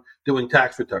lot on doing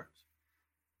tax returns.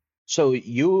 So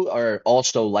you are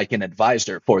also like an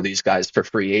advisor for these guys for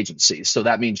free agency. So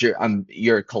that means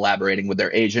you're collaborating with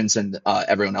their agents and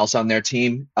everyone else on their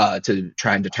team to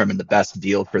try and determine the best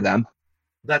deal for them.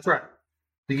 That's right.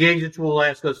 The agents will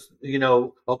ask us,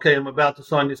 okay, I'm about to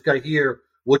sign this guy here.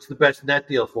 What's the best net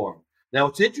deal for him? Now,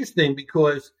 it's interesting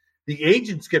because the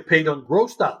agents get paid on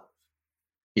gross dollars.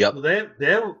 Yep. So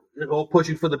they're all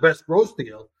pushing for the best gross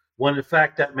deal when, in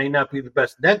fact, that may not be the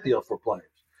best net deal for players.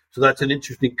 So that's an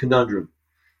interesting conundrum.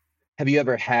 Have you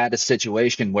ever had a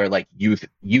situation where like you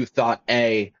thought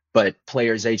A, but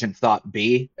player's agent thought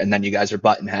B, and then you guys are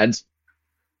butting heads?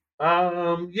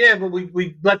 Yeah, but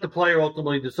we let the player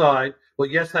ultimately decide. But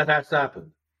yes, that has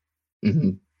happened.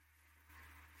 Mm-hmm.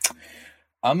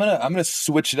 I'm gonna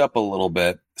switch it up a little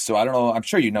bit. So I don't know. I'm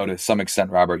sure you know to some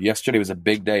extent, Robert. Yesterday was a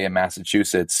big day in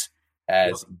Massachusetts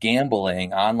as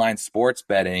gambling, online sports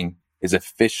betting is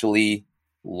officially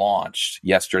launched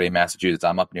yesterday in Massachusetts.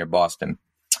 I'm up near Boston.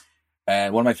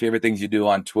 And one of my favorite things you do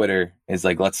on Twitter is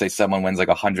like, let's say someone wins like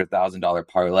 $100,000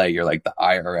 parlay. You're like, the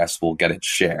IRS will get its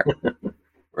share.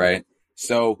 Right.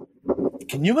 So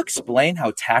can you explain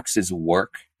how taxes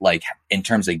work? Like in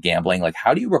terms of gambling, like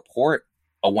how do you report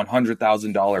a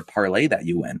 $100,000 parlay that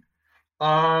you win?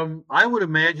 I would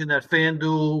imagine that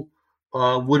FanDuel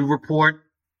would report,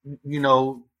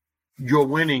 your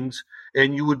winnings,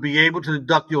 and you would be able to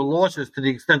deduct your losses to the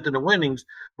extent of the winnings.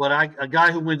 But a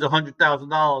guy who wins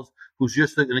 $100,000, who's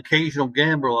just an occasional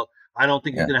gambler, I don't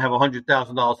think he's going to have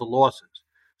 $100,000 of losses.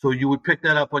 So you would pick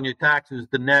that up on your taxes,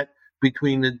 the net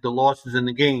between the losses and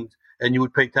the gains, and you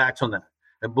would pay tax on that.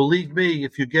 And believe me,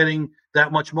 if you're getting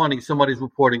that much money, somebody's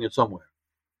reporting it somewhere.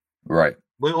 Right.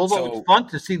 But although it's fun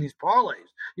to see these parlays,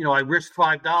 I risked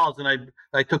 $5 and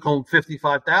I took home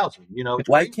 $55,000.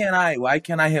 Why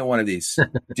can't I hit one of these?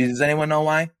 Does anyone know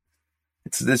why?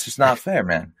 This is not fair,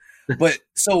 man. But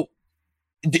so,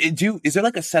 is there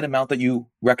like a set amount that you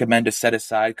recommend to set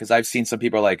aside? Because I've seen some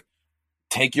people like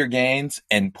take your gains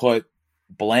and put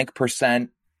blank %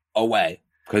 away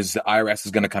because the IRS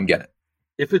is going to come get it.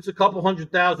 If it's a couple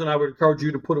 100,000, I would encourage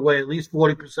you to put away at least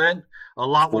 40%. A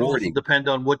lot would also depend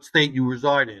on what state you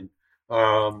reside in.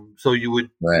 So you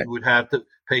would have to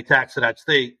pay tax to that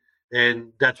state,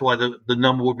 and that's why the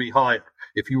number would be higher.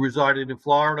 If you resided in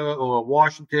Florida or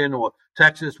Washington or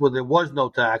Texas where there was no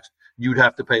tax, you'd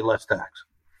have to pay less tax.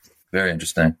 Very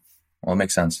interesting. Well, it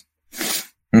makes sense.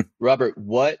 Robert,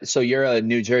 so you're a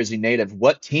New Jersey native.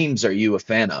 What teams are you a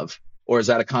fan of? Or is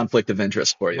that a conflict of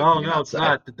interest for you? No, it's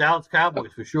not. The Dallas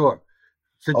Cowboys, for sure.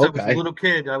 Since I was a little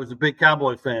kid, I was a big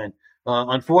Cowboy fan.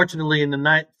 Unfortunately, in the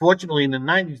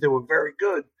 90s, they were very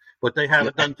good, but they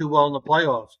haven't done too well in the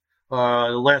playoffs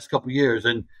the last couple of years.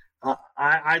 And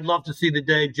I'd love to see the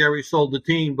day Jerry sold the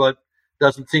team, but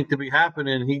doesn't seem to be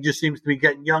happening. He just seems to be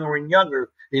getting younger and younger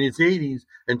in his 80s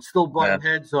and still butting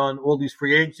heads on all these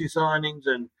free agency signings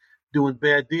and doing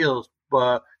bad deals.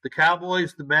 But the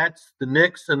Cowboys, the Mets, the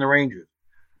Knicks, and the Rangers.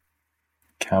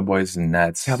 Cowboys and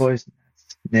Nets. Cowboys,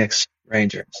 Knicks,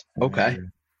 Rangers. Okay.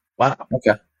 Wow.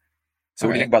 Okay. So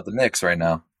what do you think about the Knicks right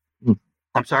now?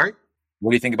 I'm sorry?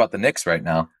 What do you think about the Knicks right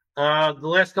now? The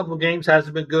last couple of games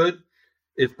hasn't been good.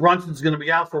 If Brunson's going to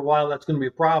be out for a while, that's going to be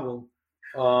a problem.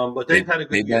 But they've had a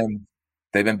good year.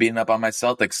 They've been beating up on my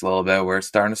Celtics a little bit. We're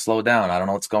starting to slow down. I don't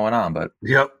know what's going on, but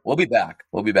we'll be back.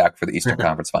 We'll be back for the Eastern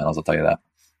Conference Finals, I'll tell you that.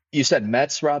 You said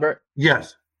Mets, Robert?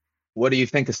 Yes. What do you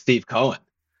think of Steve Cohen?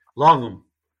 Love him.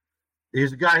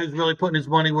 He's a guy who's really putting his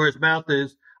money where his mouth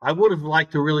is. I would have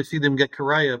liked to really see them get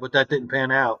Correa, but that didn't pan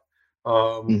out.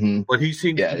 But he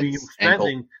seems to be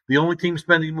spending. The only team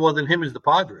spending more than him is the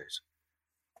Padres.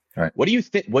 All right. What do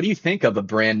you think of a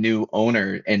brand new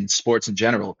owner in sports in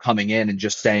general coming in and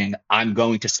just saying, I'm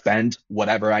going to spend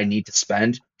whatever I need to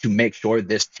spend to make sure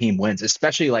this team wins?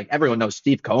 Especially like everyone knows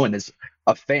Steve Cohen is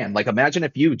a fan. Like imagine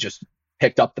if you just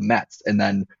picked up the Mets and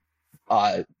then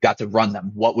got to run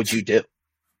them. What would you do?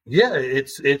 Yeah,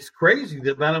 it's crazy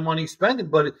the amount of money he's spending,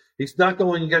 but he's not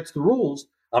going against the rules.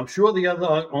 I'm sure the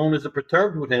other owners are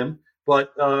perturbed with him,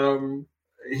 but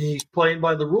he's playing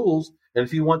by the rules. And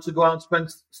if he wants to go out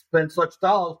and spend such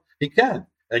dollars, he can.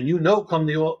 And come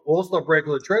the All-Star break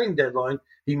or the trading deadline,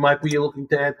 he might be looking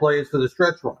to add players for the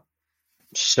stretch run.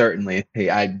 Certainly. Hey,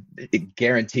 I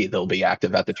guarantee they'll be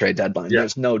active at the trade deadline. Yeah.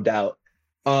 There's no doubt.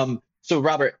 So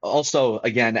Robert, also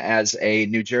again, as a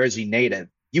New Jersey native,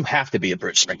 you have to be a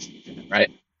Bruce Springsteen fan, right?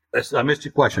 I missed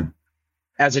your question.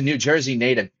 As a New Jersey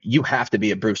native, you have to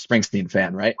be a Bruce Springsteen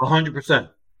fan, right? 100%.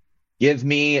 Give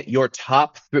me your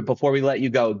before we let you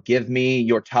go, give me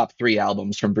your top 3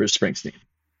 albums from Bruce Springsteen.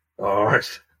 All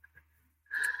right.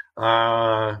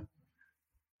 I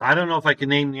don't know if I can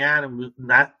name the albums.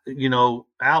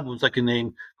 I can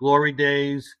name Glory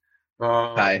Days,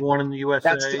 Born in the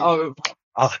USA.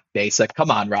 That's basic.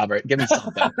 Come on, Robert, give me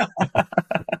something.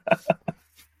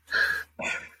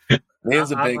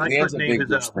 Liam's a big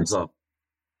Bruce Springsteen.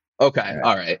 Okay,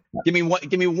 all right. Give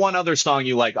me one other song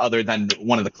you like other than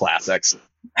one of the classics.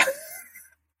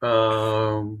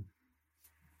 Not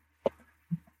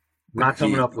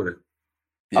coming up with it.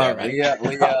 Yeah, all right.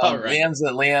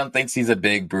 Liam thinks he's a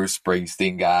big Bruce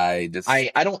Springsteen guy.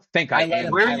 I don't think I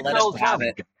am. Where are you from?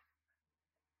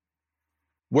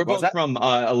 We're both from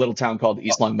a little town called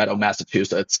East Long Meadow,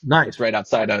 Massachusetts. Nice. It's right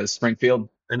outside of Springfield.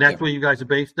 And that's where you guys are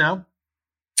based now?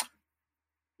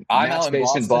 I'm Matt's out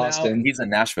based in Boston. Now. He's in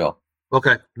Nashville.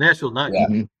 Okay, Nashville, nice. Yeah,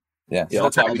 Mm-hmm. Yeah. So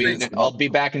that's I'll be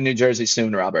back in New Jersey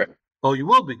soon, Robert. Oh, you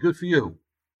will be. Good for you.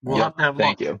 We'll have to have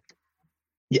Thank you.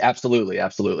 Yeah, absolutely. I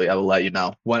will let you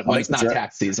know when it's not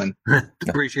tax season.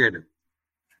 Appreciate it.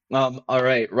 All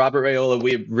right, Robert Raiola,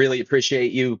 we really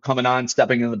appreciate you coming on,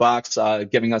 stepping in the box,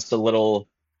 giving us a little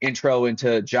intro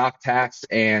into Jock Tax,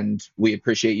 and we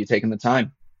appreciate you taking the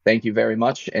time. Thank you very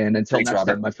much, and until next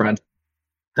Robert. time, my friend.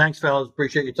 Thanks, fellas.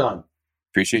 Appreciate your time.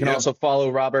 Appreciate you. You can also follow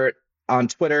Robert on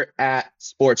Twitter at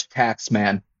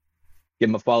SportsTaxMan. Give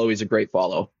him a follow. He's a great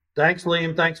follow. Thanks,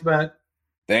 Liam. Thanks, Matt.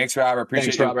 Thanks, Robert.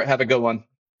 Appreciate you. Robert. Have a good one.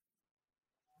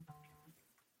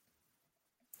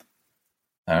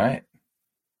 All right. I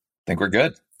think we're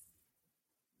good.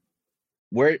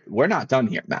 We're not done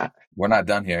here, Matt. We're not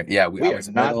done here. Yeah, we are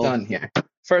not done here.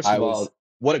 First of all,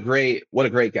 what a great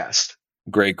guest.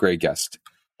 Great guest.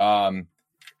 Do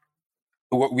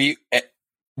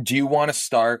you want to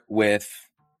start with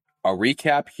a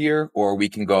recap here, or we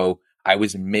can go? I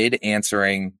was mid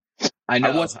answering. I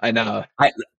know.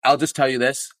 I'll just tell you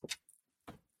this.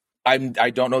 I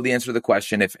don't know the answer to the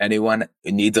question. If anyone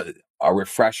needs a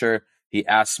refresher, he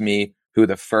asked me who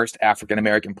the first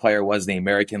African-American player was in the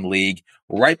American League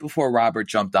right before Robert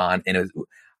jumped on. And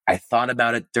I thought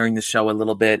about it during the show a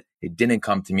little bit. It didn't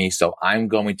come to me. So I'm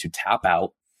going to tap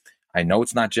out. I know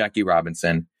it's not Jackie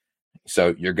Robinson.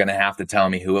 So you're going to have to tell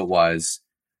me who it was.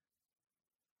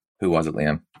 Who was it,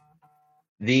 Liam?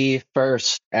 The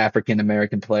first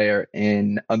African-American player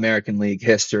in American League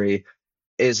history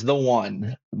is the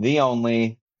one, the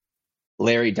only,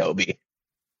 Larry Doby.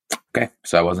 Okay,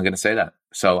 so I wasn't going to say that.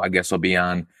 So I guess I'll be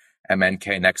on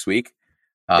MNK next week.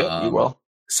 Yep, you will.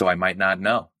 So I might not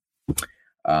know.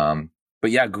 But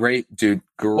yeah, great, dude.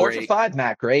 Great. 4 for 5,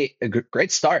 Matt. Great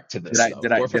start to this.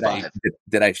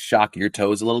 Did I shock your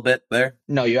toes a little bit there?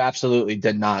 No, you absolutely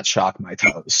did not shock my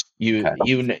toes.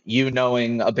 You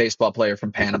knowing a baseball player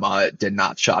from Panama did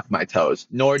not shock my toes.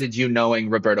 Nor did you knowing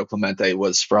Roberto Clemente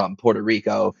was from Puerto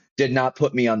Rico did not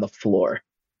put me on the floor.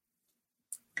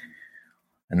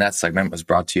 And that segment was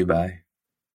brought to you by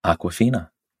Aquafina.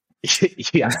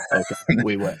 Yeah, okay.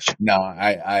 We wish.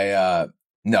 No,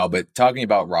 but talking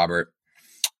about Robert,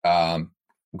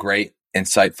 great,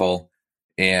 insightful,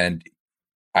 and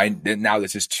now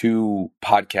this is 2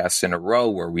 podcasts in a row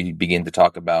where we begin to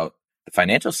talk about the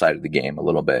financial side of the game a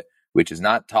little bit, which is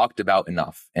not talked about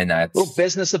enough, and that's little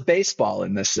business of baseball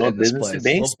in this place. Business of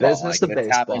baseball.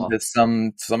 Tap into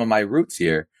some of my roots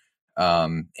here,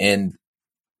 and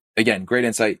again, great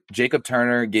insight. Jacob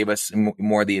Turner gave us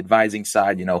more the advising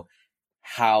side.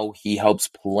 How he helps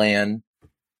plan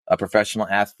a professional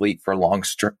athlete for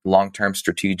long-term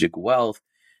strategic wealth.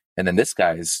 And then this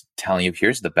guy is telling you,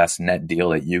 here's the best net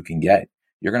deal that you can get.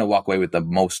 You're going to walk away with the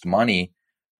most money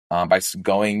by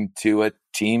going to a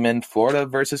team in Florida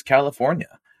versus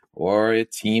California, or a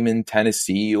team in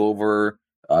Tennessee over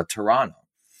Toronto.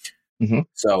 Mm-hmm.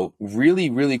 So really,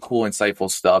 really cool,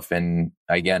 insightful stuff. And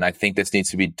again, I think this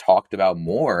needs to be talked about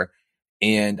more.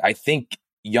 And I think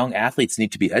young athletes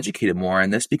need to be educated more on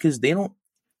this because they don't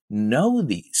know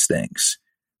these things.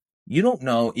 You don't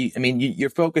know. I mean,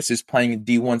 your focus is playing a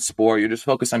D1 sport. You're just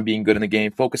focused on being good in the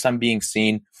game, focus on being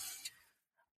seen.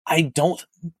 I'm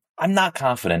not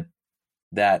confident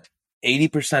that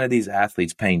 80% of these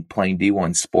athletes playing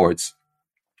D1 sports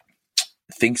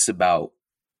thinks about,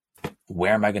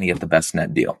 where am I going to get the best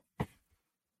net deal?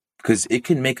 Because it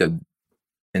can make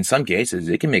in some cases,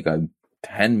 it can make a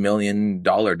 $10 million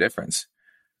difference.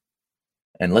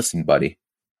 And listen, buddy,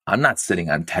 I'm not sitting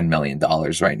on $10 million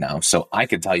right now. So I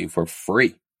could tell you for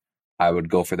free, I would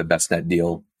go for the best net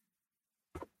deal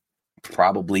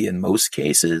probably in most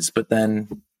cases. But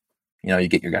then, you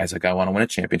get your guys like, I want to win a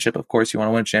championship. Of course you want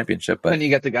to win a championship. But then you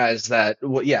get the guys that,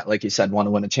 like you said, want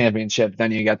to win a championship.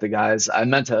 Then you get the guys, I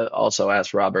meant to also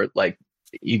ask Robert, like,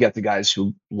 you get the guys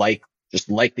who just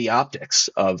like the optics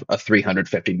of a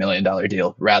 $350 million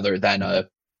deal rather than a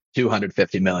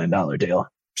 $250 million deal.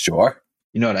 Sure.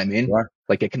 You know what I mean? Sure.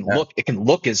 Like it can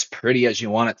look as pretty as you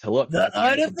want it to look. The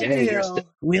art of the deal.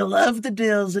 We love the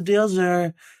deals. The deals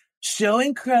are so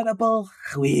incredible.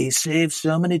 We save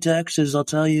so many taxes, I'll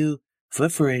tell you, for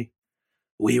free.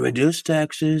 We reduce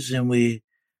taxes and we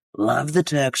love the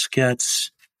tax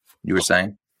cuts. You were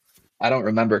saying? I don't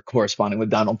remember corresponding with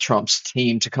Donald Trump's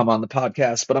team to come on the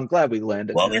podcast, but I'm glad we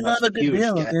landed. Well, we love a good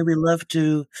deal. Okay, we love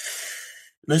to.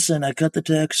 Listen, I cut the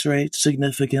tax rate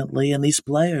significantly, and these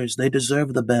players, they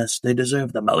deserve the best. They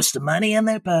deserve the most money in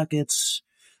their pockets,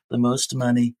 the most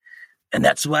money. And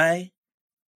that's why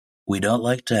we don't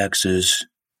like taxes.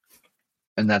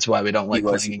 And that's why we don't like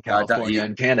playing in California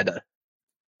and Canada.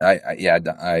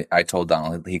 I told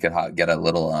Donald he could get a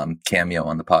little cameo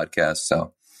on the podcast.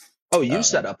 So, you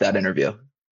set up that interview?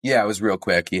 Yeah, it was real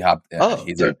quick. He hopped.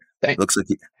 Looks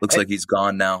like he's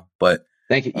gone now. But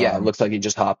thank you. Yeah, it looks like he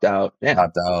just hopped out. Yeah,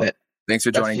 hopped out. Thanks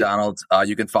for joining, Donald.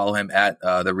 You can follow him at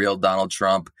the real Donald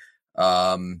Trump.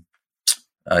 I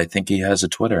think he has a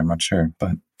Twitter. I'm not sure,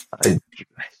 but I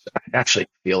actually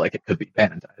feel like it could be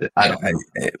banned. I don't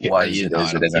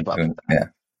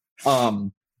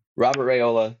know. Robert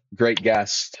Raiola, great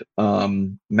guest.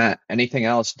 Matt, anything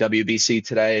else? WBC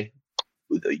today,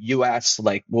 U.S.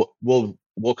 Like we'll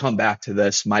come back to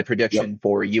this. My prediction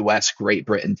for U.S. Great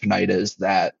Britain tonight is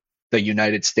that the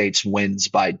United States wins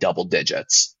by double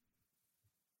digits.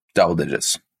 Double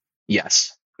digits.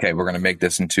 Yes. Okay, we're gonna make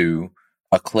this into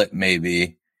a clip.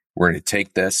 Maybe we're gonna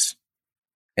take this,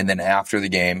 and then after the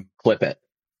game, clip it,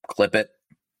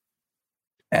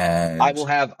 and I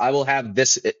will have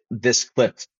this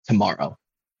clip tomorrow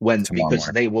because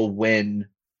they will win.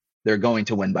 They're going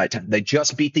to win by 10. They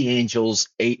just beat the Angels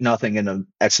 8-0 in an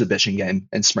exhibition game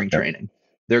in spring training.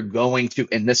 They're going to,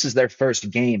 and this is their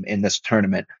first game in this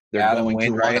tournament. They're going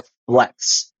to want to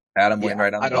flex. Adam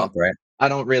Wainwright on the bump, right? I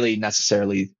don't really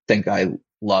necessarily think I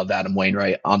love Adam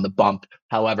Wainwright on the bump.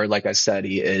 However, like I said,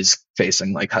 he is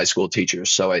facing like high school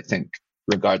teachers. So I think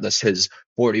regardless, his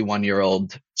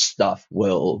 41-year-old stuff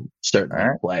will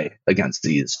certainly play against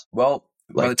these. Well,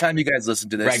 by the time you guys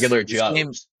listen to this, regular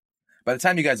Joes. By the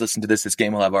time you guys listen to this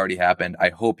game will have already happened. I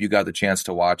hope you got the chance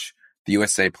to watch the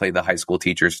USA play the high school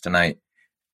teachers tonight.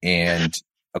 And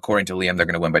according to Liam, they're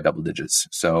going to win by double digits.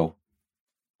 So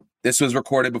this was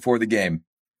recorded before the game.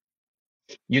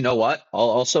 You know what?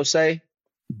 I'll also say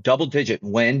double-digit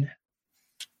win.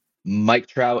 Mike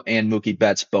Trout and Mookie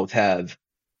Betts both have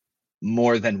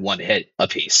more than one hit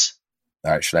apiece.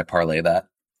 All right, should I parlay that?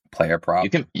 Player prop?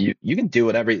 You can do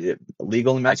whatever.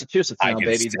 Legal in Massachusetts now,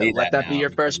 baby. Let that be your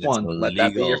first one. Let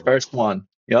that be your first one.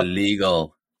 Yep.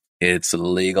 Legal. It's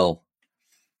legal.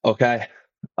 Okay.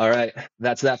 All right.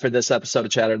 That's that for this episode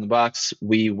of Chatter in the Box.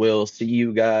 We will see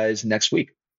you guys next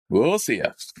week. We'll see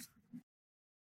you.